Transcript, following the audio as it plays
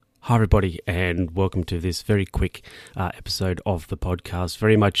Hi, everybody, and welcome to this very quick episode of the podcast.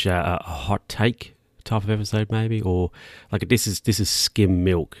 Very much a hot take type of episode, maybe, or like this is skim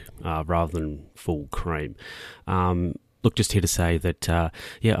milk rather than full cream. Look, just here to say that, I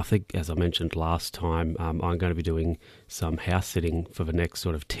think, as I mentioned last time, I'm going to be doing some house sitting for the next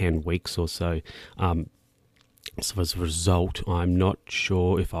sort of 10 weeks or so. So as a result, I'm not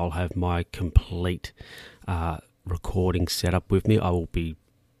sure if I'll have my complete recording set up with me. I will be,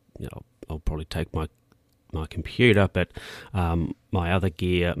 I'll probably take my computer, but my other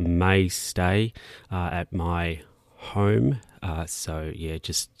gear may stay at my home.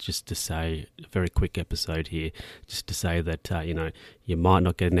 Just to say, a very quick episode here, just to say that, you might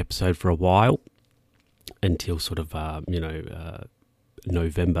not get an episode for a while until sort of,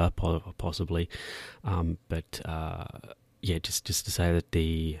 November possibly. Just to say that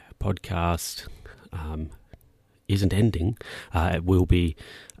the podcast isn't ending. It will be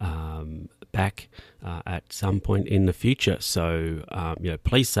back at some point in the future. So,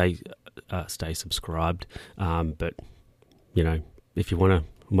 please stay subscribed. But if you want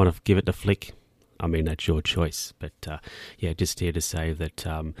to give it a flick, I mean, that's your choice. But just here to say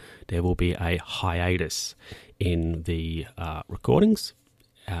that there will be a hiatus in the recordings.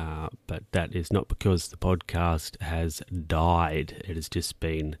 But that is not because the podcast has died. It has just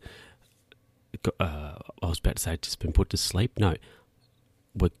been, I was about to say, just been put to sleep. No,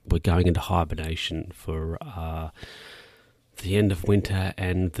 we're going into hibernation for the end of winter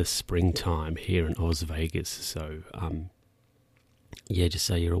and the springtime here in Oz Vegas. So, just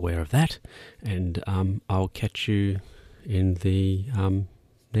so you're aware of that. And I'll catch you in the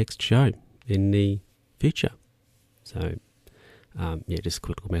next show in the future. So, just a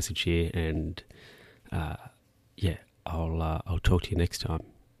quick little message here, and I'll talk to you next time.